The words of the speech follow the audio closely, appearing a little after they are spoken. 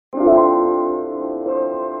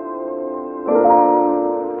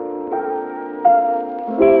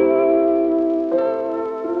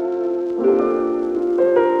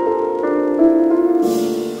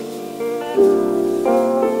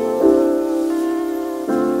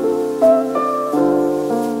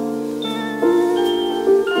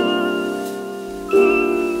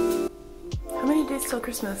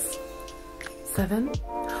Christmas? 7?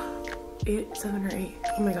 8, 7 or 8?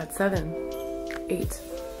 Oh my god, 7. 8.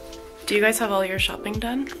 Do you guys have all your shopping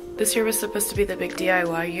done? This year was supposed to be the big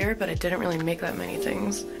DIY year, but I didn't really make that many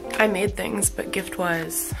things. I made things, but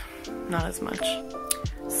gift-wise, not as much.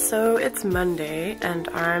 So it's Monday, and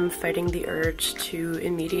I'm fighting the urge to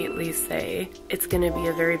immediately say it's gonna be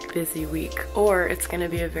a very busy week, or it's gonna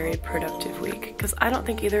be a very productive week, because I don't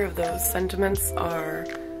think either of those sentiments are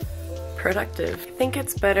productive. I think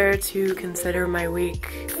it's better to consider my week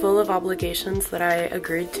full of obligations that I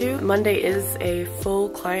agreed to. Monday is a full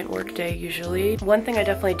client work day usually. One thing I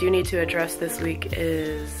definitely do need to address this week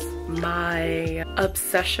is my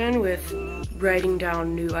obsession with writing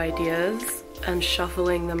down new ideas and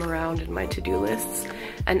shuffling them around in my to-do lists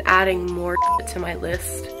and adding more to my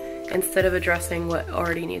list instead of addressing what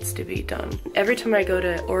already needs to be done. Every time I go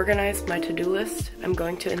to organize my to-do list, I'm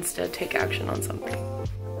going to instead take action on something.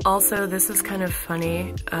 Also, this is kind of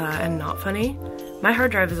funny and not funny. My hard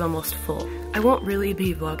drive is almost full. I won't really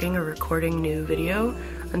be vlogging or recording new video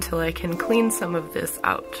until I can clean some of this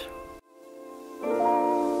out.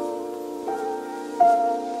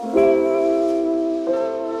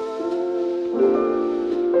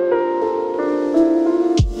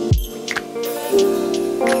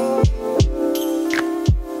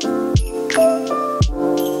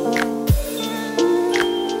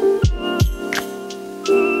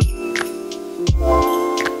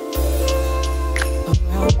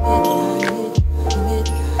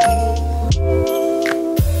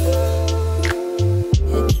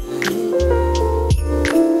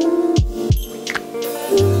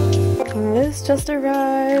 Just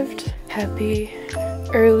arrived. Happy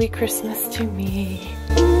early Christmas to me.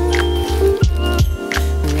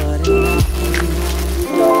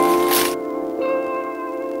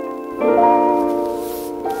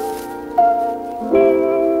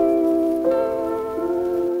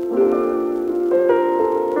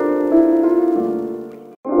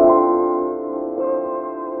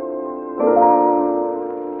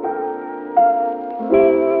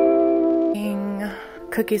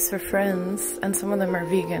 Cookies for friends, and some of them are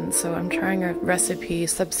vegan, so I'm trying a recipe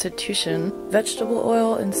substitution. Vegetable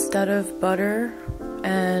oil instead of butter,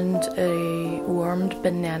 and a warmed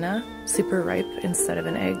banana, super ripe instead of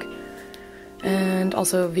an egg, and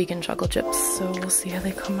also vegan chocolate chips, so we'll see how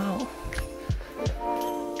they come out.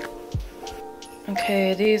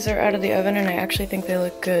 Okay, these are out of the oven and I actually think they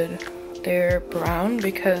look good. They're brown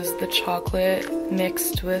because the chocolate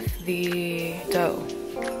mixed with the dough.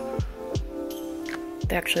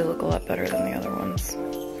 They actually look a lot better than the other ones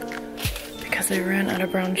because I ran out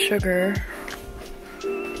of brown sugar.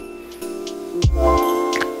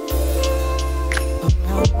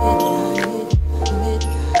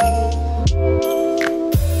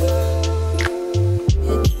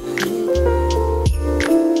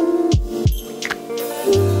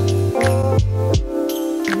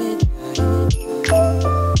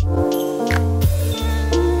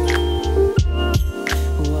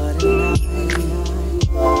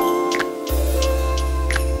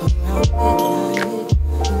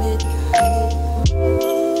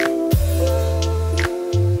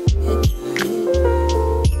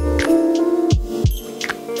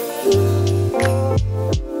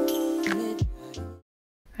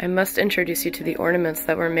 I must introduce you to the ornaments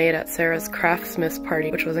that were made at Sarah's craftsmith's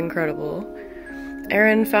party, which was incredible.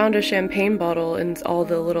 Erin found a champagne bottle and all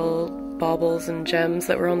the little baubles and gems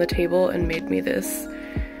that were on the table and made me this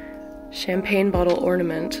champagne bottle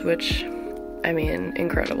ornament, which, I mean,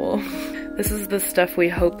 incredible. This is the stuff we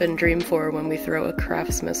hope and dream for when we throw a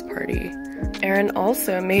craftsmith's party. Erin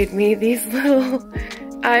also made me these little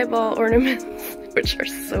eyeball ornaments, which are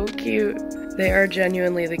so cute. They are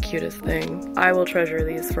genuinely the cutest thing. I will treasure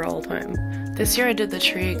these for all time. This year I did the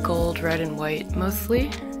tree gold, red, and white mostly.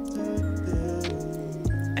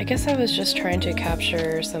 I guess I was just trying to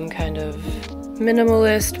capture some kind of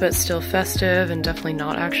minimalist but still festive and definitely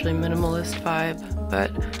not actually minimalist vibe,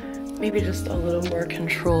 but maybe just a little more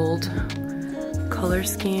controlled color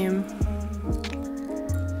scheme.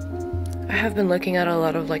 I have been looking at a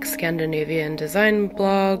lot of like Scandinavian design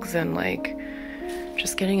blogs and like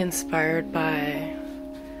just getting inspired by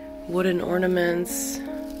wooden ornaments.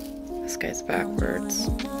 This guy's backwards.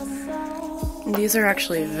 These are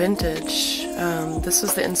actually vintage. This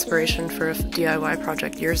was the inspiration for a DIY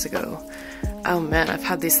project years ago. Oh man, I've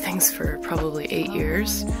had these things for probably 8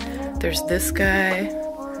 years. There's this guy,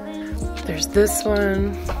 there's this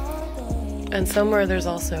one, and somewhere there's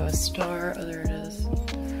also a star. Oh, there it is.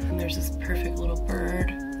 And there's this perfect little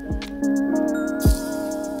bird.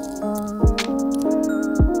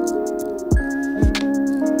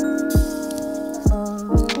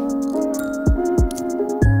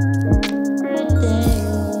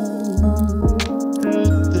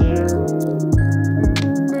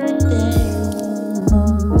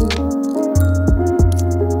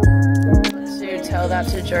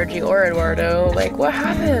 that to Georgie or Eduardo. Like, what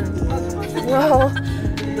happened? Well,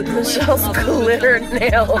 Michelle's glitter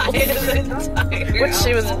nails, which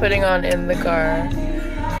she was putting on in the car.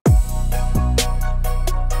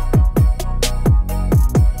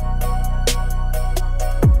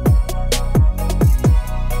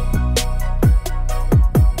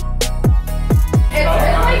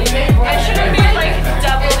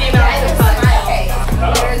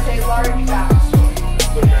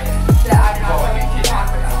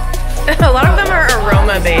 A lot of them are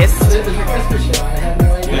aroma based. Have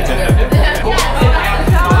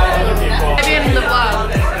you in the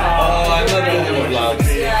vlog? Oh, I'm not in the vlogs.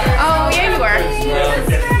 Oh, yeah, you are.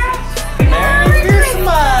 Merry Christmas!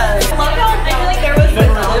 I love how I feel like there was a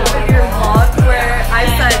clip of your vlog where I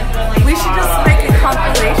said we should just make a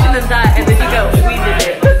compilation of that, and then you go, we did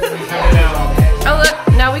it. Oh look,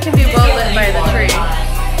 now we can be well lit by the tree.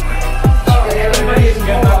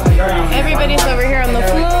 Everybody's over here on the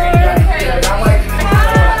floor.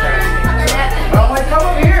 Come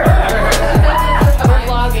over here! We're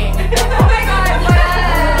vlogging. Oh my god!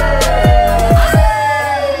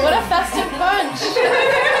 What a festive bunch!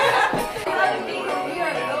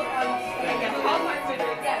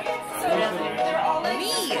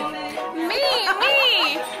 Me!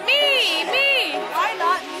 Why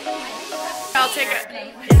not? I'll take it.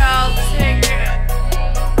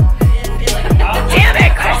 Damn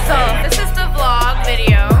it, Crystal! This is the vlog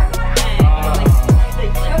video.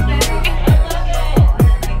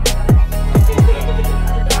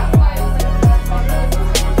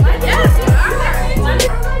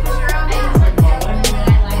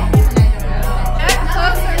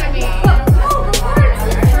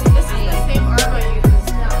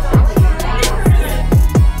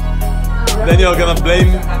 Then you're gonna blame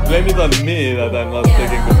it on me that I'm not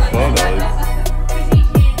taking good photos.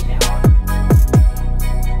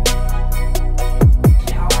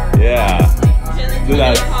 Yeah. Do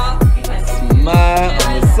that smile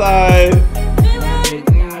on the side.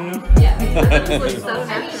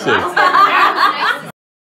 Shit.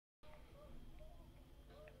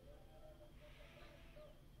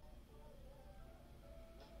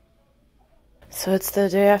 So it's the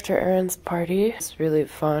day after Erin's party. It's really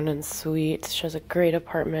fun and sweet. She has a great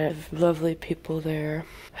apartment, lovely people there.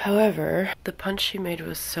 However, the punch she made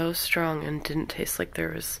was so strong and didn't taste like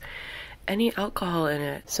there was any alcohol in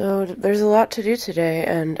it. So there's a lot to do today,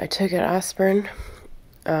 and I took an aspirin.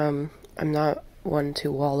 I'm not one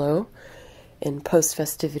to wallow in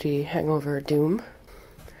post-festivity hangover doom.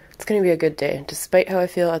 It's gonna be a good day. Despite how I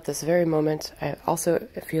feel at this very moment, I also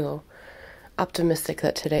feel optimistic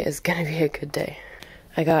that today is gonna be a good day.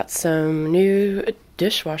 I got some new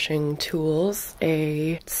dishwashing tools,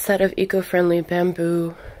 a set of eco-friendly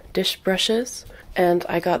bamboo dish brushes, and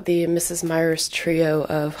I got the Mrs. Meyer's trio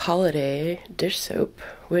of holiday dish soap,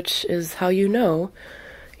 which is how you know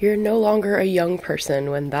you're no longer a young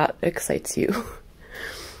person when that excites you.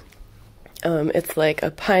 It's like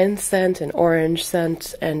a pine scent, an orange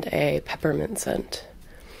scent, and a peppermint scent.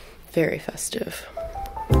 Very festive.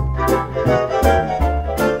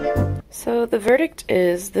 So the verdict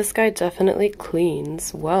is this guy definitely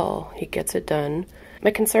cleans well. He gets it done.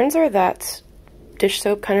 My concerns are that dish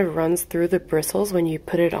soap kind of runs through the bristles when you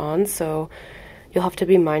put it on, so you'll have to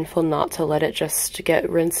be mindful not to let it just get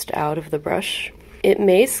rinsed out of the brush. It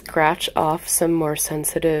may scratch off some more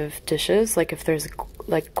sensitive dishes, like if there's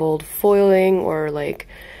like gold foiling or like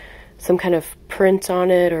some kind of print on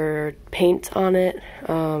it or paint on it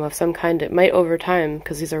of some kind. It might over time,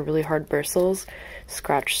 because these are really hard bristles,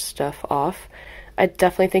 scratch stuff off. I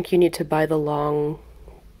definitely think you need to buy the long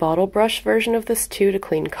bottle brush version of this too to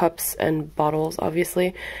clean cups and bottles,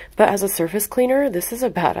 obviously. But as a surface cleaner, this is a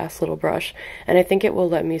badass little brush, and I think it will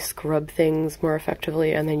let me scrub things more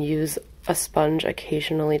effectively and then use a sponge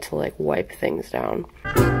occasionally to like wipe things down.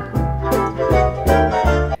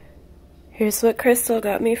 Here's what Crystal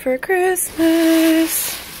got me for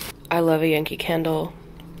Christmas. I love a Yankee Candle.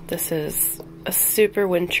 This is a super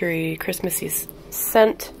wintry, Christmassy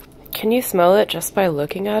scent. Can you smell it just by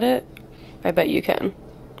looking at it? I bet you can.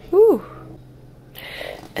 Ooh.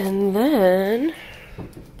 And then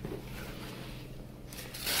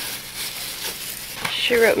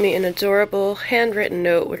she wrote me an adorable handwritten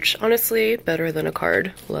note, which honestly, better than a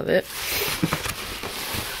card. Love it.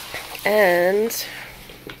 And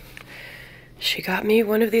she got me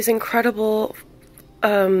one of these incredible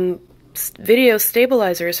video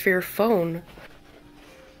stabilizers for your phone.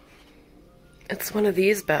 It's one of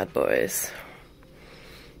these bad boys.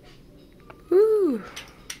 Ooh.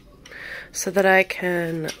 So that I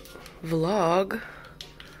can vlog.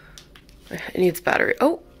 It needs battery.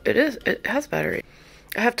 Oh, it has battery.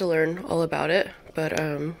 I have to learn all about it, but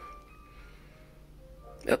oh,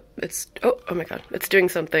 oh my god, it's doing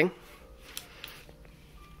something.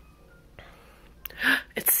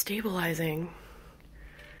 It's stabilizing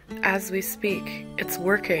as we speak. It's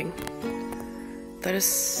working. That is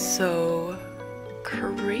so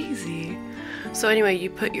crazy. So anyway, you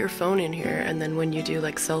put your phone in here, and then when you do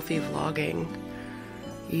like selfie vlogging,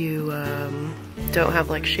 you don't have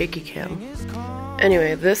like shaky cam.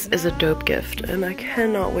 Anyway, this is a dope gift, and I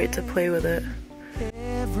cannot wait to play with it.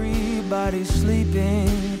 Everybody's sleeping,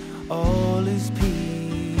 all is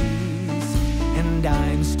peace, and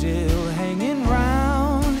I'm still hanging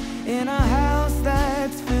round in a house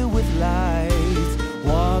that's filled with lights,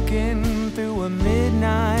 walking through a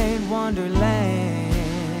midnight wonderland.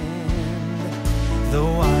 The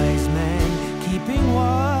wise man keeping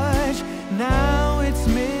watch, now it's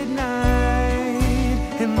midnight,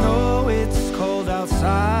 and though it's cold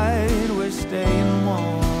outside, we're staying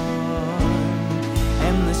warm,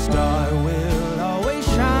 and the star will always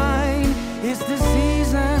shine. It's the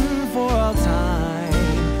season for all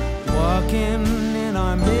time, walking in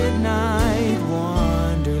our midnight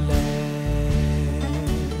wonderland.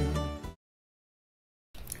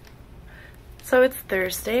 So it's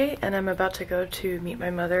Thursday, and I'm about to go to meet my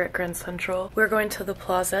mother at Grand Central. We're going to the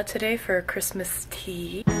Plaza today for Christmas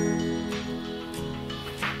tea.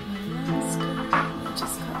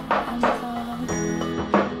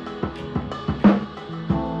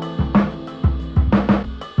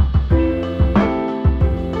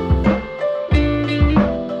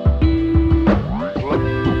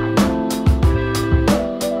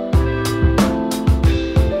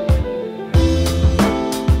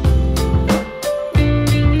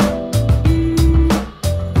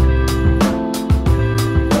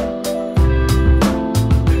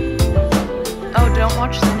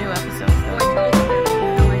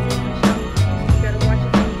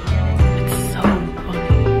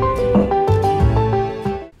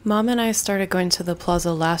 Mom and I started going to the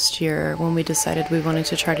Plaza last year when we decided we wanted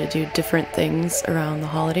to try to do different things around the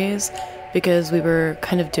holidays, because we were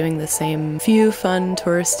kind of doing the same few fun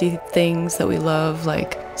touristy things that we love,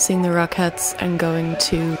 like seeing the Rockettes and going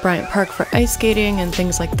to Bryant Park for ice skating and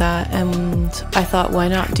things like that. And I thought, why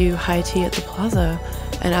not do high tea at the Plaza?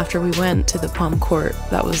 And after we went to the Palm Court,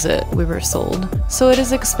 that was it. We were sold. So it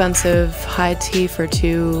is expensive. High tea for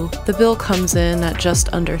two. The bill comes in at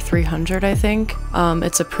just under $300, I think.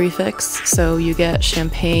 It's a prefix, so you get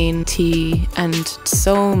champagne, tea, and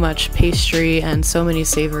so much pastry and so many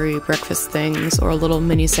savory breakfast things or little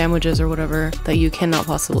mini sandwiches or whatever that you cannot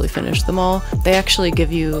possibly finish them all. They actually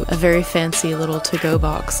give you a very fancy little to-go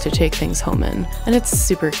box to take things home in. And it's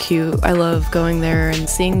super cute. I love going there and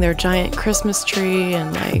seeing their giant Christmas tree,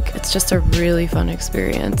 and like, it's just a really fun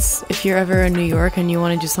experience. If you're ever in New York and you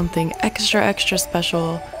want to do something extra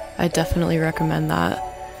special, I definitely recommend that.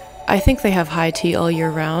 I think they have high tea all year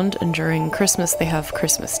round, and during Christmas they have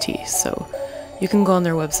Christmas tea, so you can go on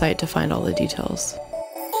their website to find all the details.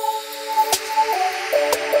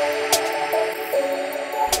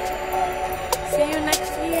 See you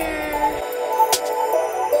next year!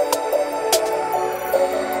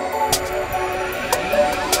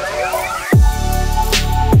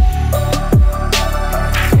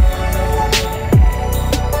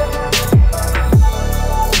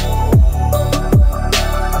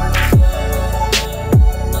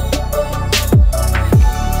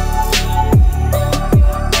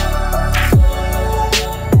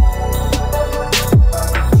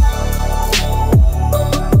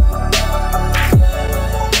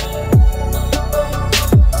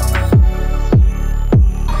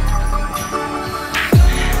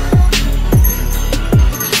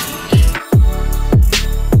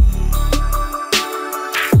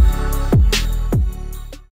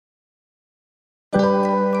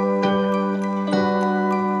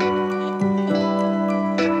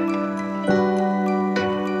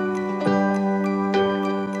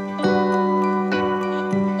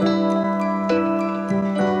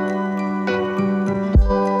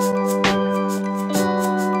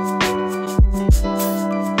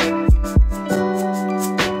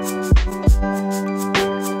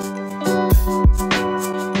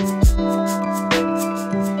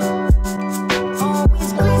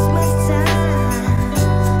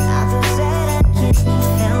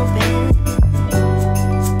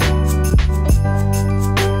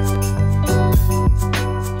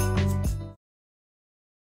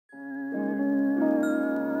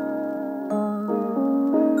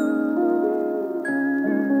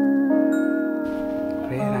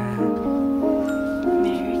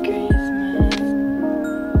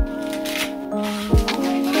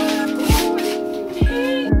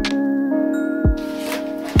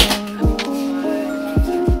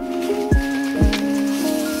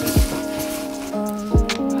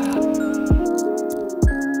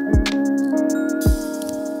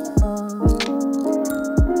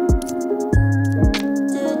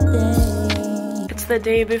 the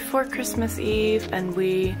day before Christmas Eve and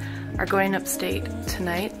we are going upstate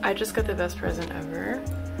tonight. I just got the best present ever.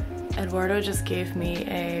 Eduardo just gave me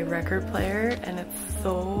a record player and it's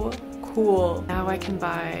so cool. Now I can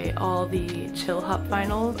buy all the chill hop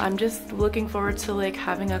vinyls. I'm just looking forward to like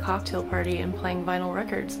having a cocktail party and playing vinyl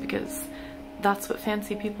records because that's what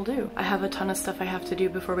fancy people do. I have a ton of stuff I have to do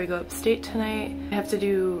before we go upstate tonight. I have to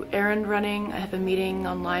do errand running. I have a meeting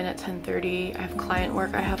online at 10:30. I have client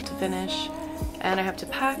work I have to finish. And I have to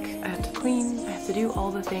pack, I have to clean, I have to do all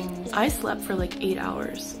the things. I slept for like 8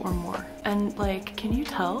 hours or more. And like, can you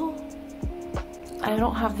tell? I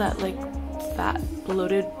don't have that like fat,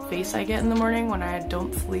 bloated face I get in the morning when I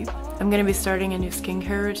don't sleep. I'm gonna be starting a new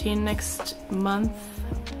skincare routine next month.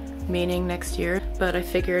 Meaning next year, but I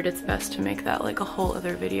figured it's best to make that like a whole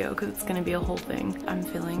other video because it's gonna be a whole thing. I'm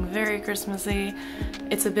feeling very Christmassy.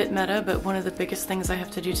 It's a bit meta, but one of the biggest things I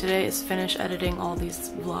have to do today is finish editing all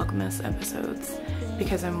these Vlogmas episodes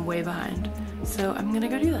because I'm way behind. So I'm gonna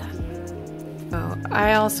go do that. Oh,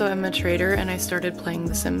 I also am a trader and I started playing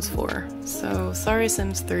The Sims 4. So sorry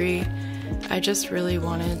Sims 3, I just really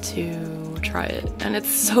wanted to try it and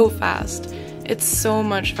it's so fast. It's so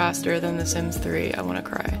much faster than The Sims 3, I wanna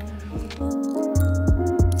cry.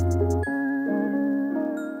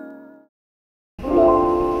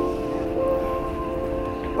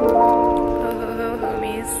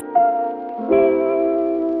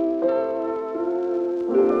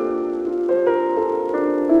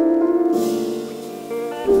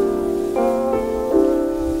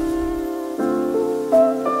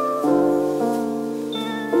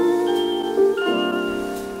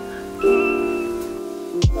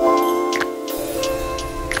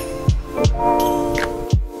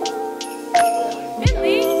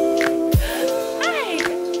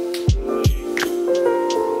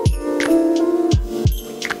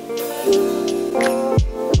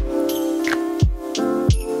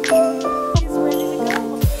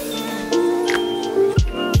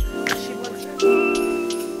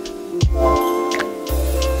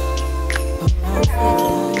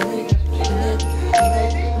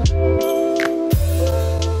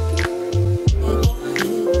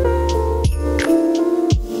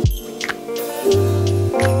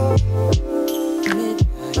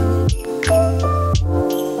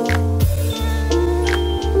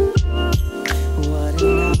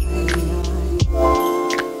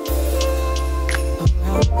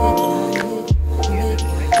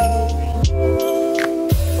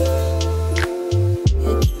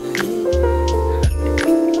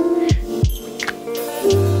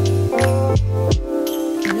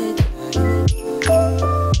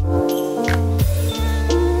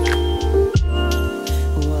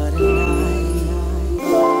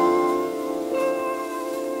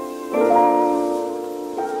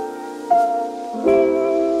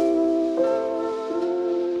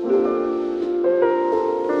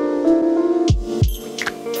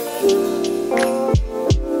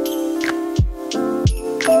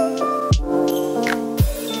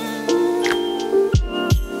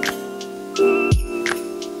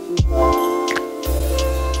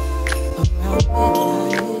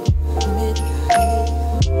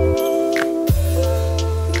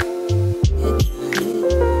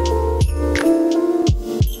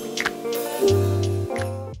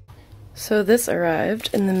 So this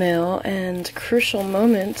arrived in the mail, and crucial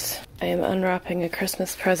moment, I am unwrapping a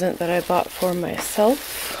Christmas present that I bought for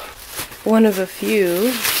myself. One of a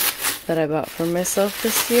few that I bought for myself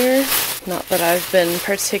this year. Not that I've been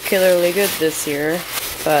particularly good this year,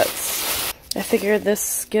 but I figured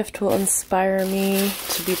this gift will inspire me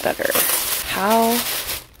to be better. How?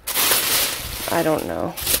 I don't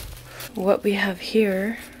know. What we have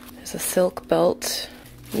here is a silk belt.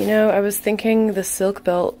 You know, I was thinking the silk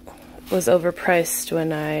belt was overpriced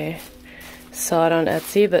when I saw it on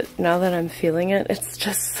Etsy, but now that I'm feeling it, it's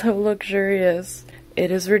just so luxurious.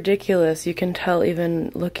 It is ridiculous. You can tell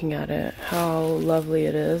even looking at it how lovely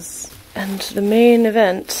it is. And the main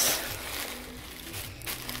event,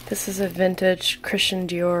 this is a vintage Christian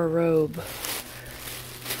Dior robe,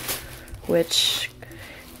 which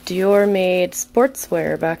Dior made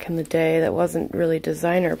sportswear back in the day that wasn't really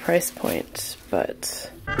designer price point,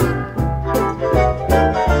 but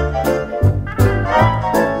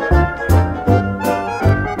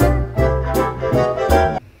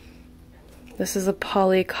this is a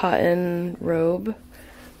poly cotton robe.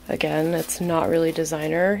 Again, it's not really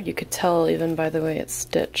designer. You could tell even by the way it's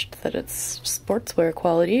stitched that it's sportswear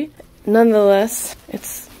quality. Nonetheless,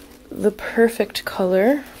 it's the perfect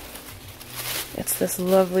color. It's this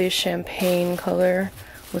lovely champagne color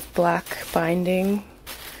with black binding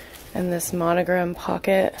and this monogram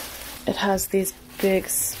pocket. It has these big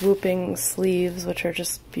swooping sleeves, which are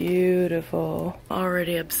just beautiful.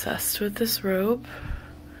 Already obsessed with this robe.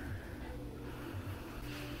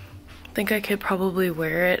 I think I could probably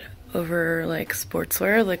wear it over like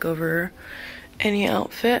sportswear, like over any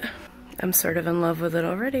outfit. I'm sort of in love with it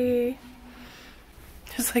already.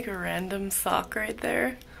 There's like a random sock right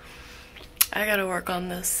there. I gotta work on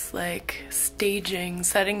this like staging,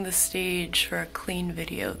 setting the stage for a clean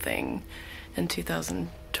video thing in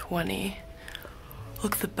 2020.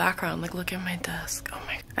 Look at the background, like look at my desk. Oh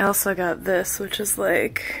my. I also got this, which is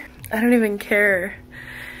like, I don't even care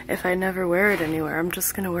if I never wear it anywhere. I'm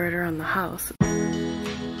just gonna wear it around the house. Oh,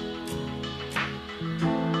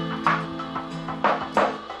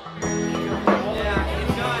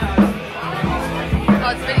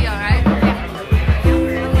 it's video, right?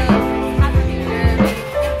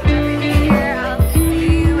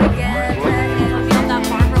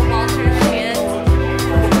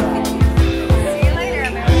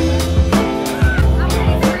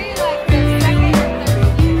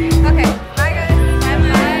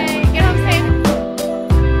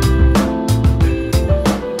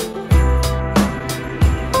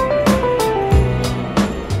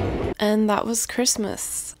 And that was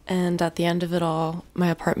Christmas, and at the end of it all, my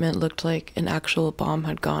apartment looked like an actual bomb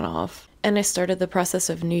had gone off. And I started the process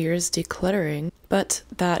of New Year's decluttering, but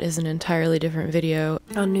that is an entirely different video.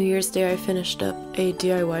 On New Year's Day, I finished up a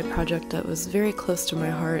DIY project that was very close to my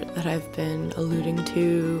heart that I've been alluding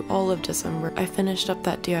to all of December. I finished up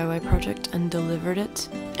that DIY project and delivered it.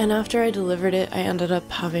 And after I delivered it, I ended up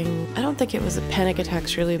having, I don't think it was a panic attack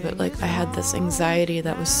really, but like I had this anxiety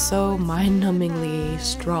that was so mind-numbingly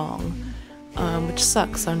strong, which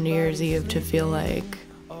sucks on New Year's Eve to feel like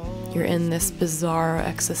you're in this bizarre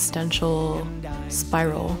existential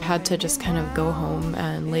spiral. I had to just kind of go home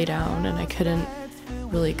and lay down, and I couldn't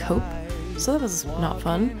really cope, so that was not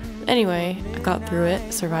fun. Anyway, I got through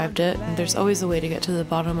it, survived it, and there's always a way to get to the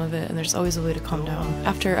bottom of it, and there's always a way to calm down.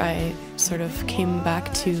 After I sort of came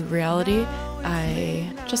back to reality, I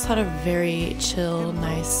just had a very chill,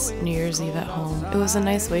 nice New Year's Eve at home. It was a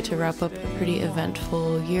nice way to wrap up a pretty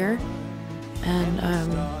eventful year, and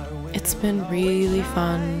it's been really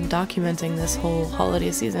fun documenting this whole holiday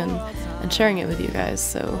season and sharing it with you guys,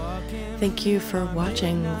 so thank you for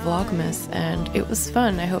watching Vlogmas, and it was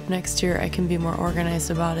fun. I hope next year I can be more organized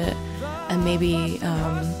about it, and maybe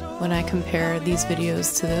when I compare these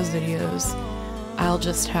videos to those videos, I'll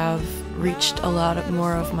just have reached a lot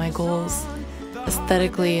more of my goals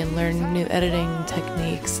aesthetically and learn new editing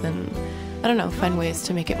techniques and, I don't know, find ways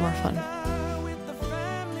to make it more fun.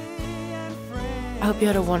 I hope you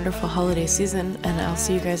had a wonderful holiday season, and I'll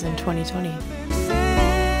see you guys in 2020.